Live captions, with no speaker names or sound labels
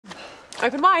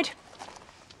Open wide.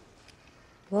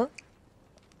 What?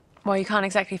 Well, you can't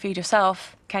exactly feed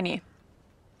yourself, can you?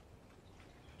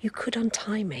 You could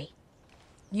untie me.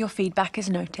 Your feedback is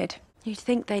noted. You'd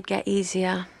think they'd get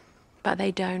easier, but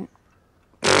they don't.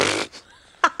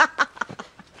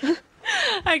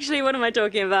 Actually, what am I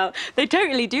talking about? They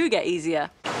totally do get easier.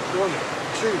 1,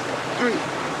 2, 3,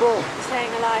 4.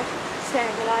 Staying alive,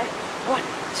 staying alive. 1,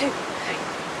 2, 3.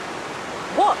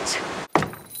 What?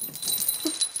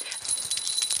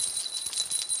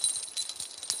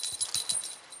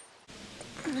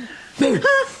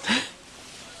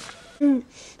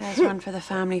 There's one for the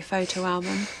family photo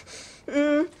album.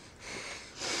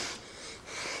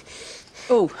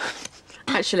 Oh,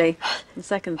 actually, on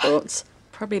second thoughts,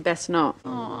 probably best not.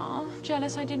 Aw,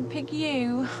 jealous I didn't pick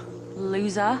you.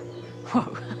 Loser.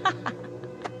 Whoa.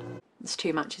 It's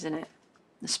too much, isn't it?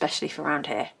 Especially for around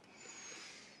here.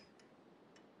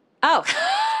 Oh!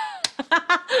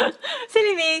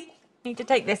 Silly me. Need to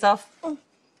take this off.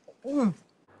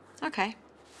 Okay,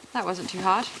 that wasn't too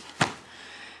hard.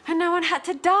 And no one had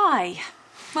to die.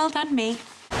 Well done, me.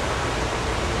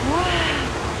 Wow.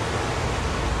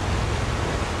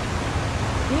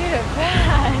 You're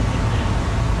bad.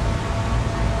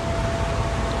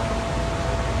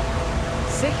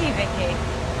 Sicky Vicky.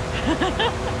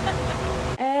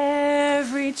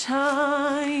 Every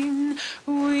time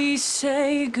we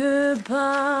say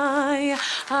goodbye,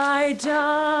 I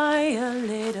die a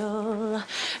little.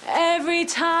 Every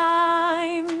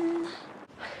time.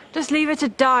 Just leave her to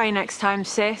die next time,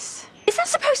 sis. Is that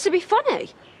supposed to be funny?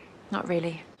 Not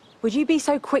really. Would you be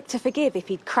so quick to forgive if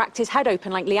he'd cracked his head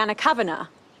open like Leanna Kavanagh?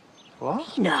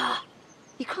 What? Nah,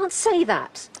 you can't say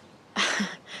that.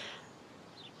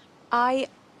 I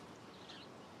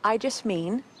just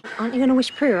mean... Aren't you going to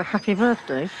wish Prue a happy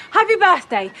birthday? Happy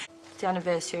birthday! It's the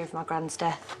anniversary of my grand's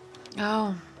death.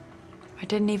 Oh, I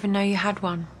didn't even know you had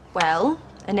one. Well,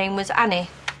 her name was Annie.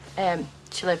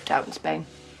 She lived out in Spain.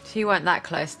 So you weren't that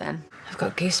close then? I've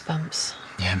got goosebumps.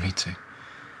 Yeah, me too.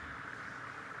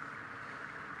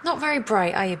 Not very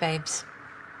bright, are you, babes?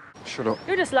 Shut up.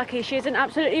 You're just lucky she isn't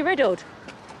absolutely riddled.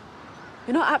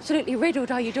 You're not absolutely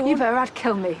riddled, are you, Dawn? You better add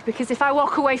kill me, because if I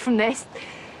walk away from this...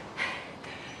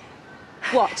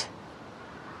 What?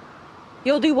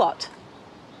 You'll do what?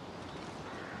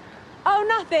 Oh,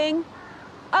 nothing.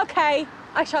 Okay,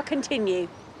 I shall continue.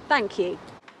 Thank you.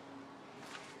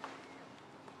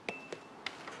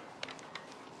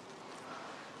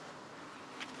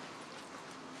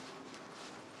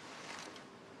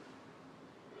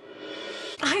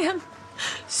 I am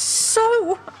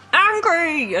so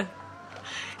angry.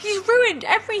 He's ruined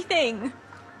everything.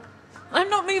 I'm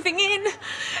not moving in.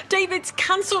 David's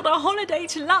cancelled our holiday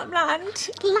to Lapland.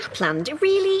 Lapland?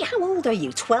 Really? How old are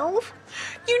you, 12?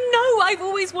 You know I've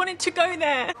always wanted to go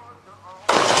there.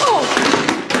 Oh!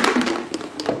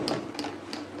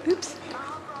 Oops.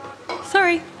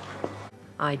 Sorry.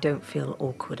 I don't feel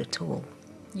awkward at all.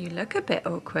 You look a bit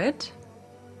awkward.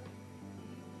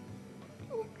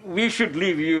 We should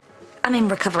leave you. I'm in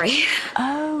recovery.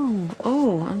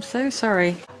 Oh, I'm so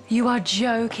sorry. You are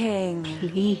joking.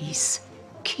 Please,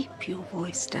 keep your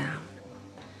voice down.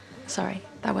 Sorry,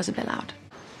 that was a bit loud.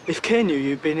 If Kay knew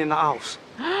you'd been in the house.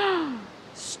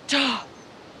 Stop.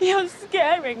 You're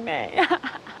scaring me.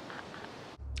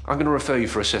 I'm going to refer you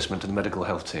for assessment to the medical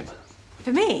health team.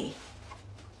 For me?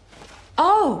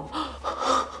 Oh!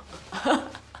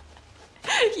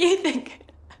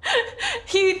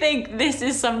 You think this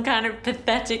is some kind of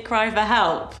pathetic cry for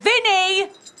help? Vinny!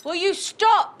 Will you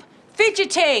stop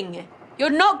fidgeting? You're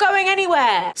not going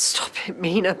anywhere. Stop it,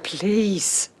 Meena,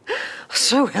 please.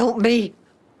 So help me.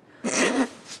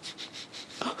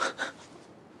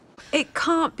 It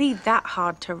can't be that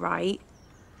hard to write.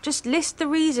 Just list the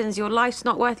reasons your life's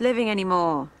not worth living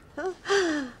anymore.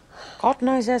 God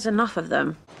knows there's enough of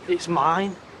them. It's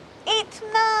mine. It's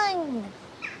mine!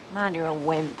 Man, you're a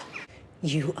wimp.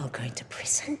 You are going to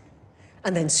prison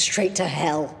and then straight to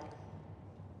hell.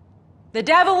 The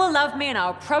devil will love me and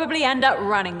I'll probably end up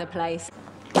running the place.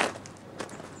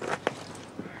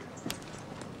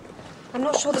 I'm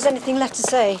not sure there's anything left to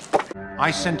say. I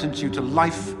sentence you to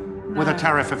life with a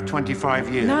tariff of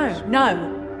 25 years. No.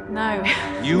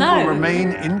 You will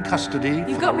remain in custody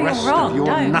for the rest of your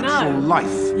natural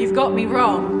life. You've got me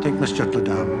wrong. Take Miss Jutla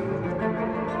down.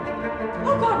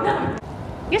 Oh, God, no.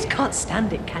 You just can't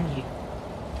stand it, can you?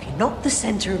 If you're not the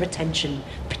centre of attention,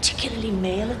 particularly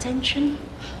male attention.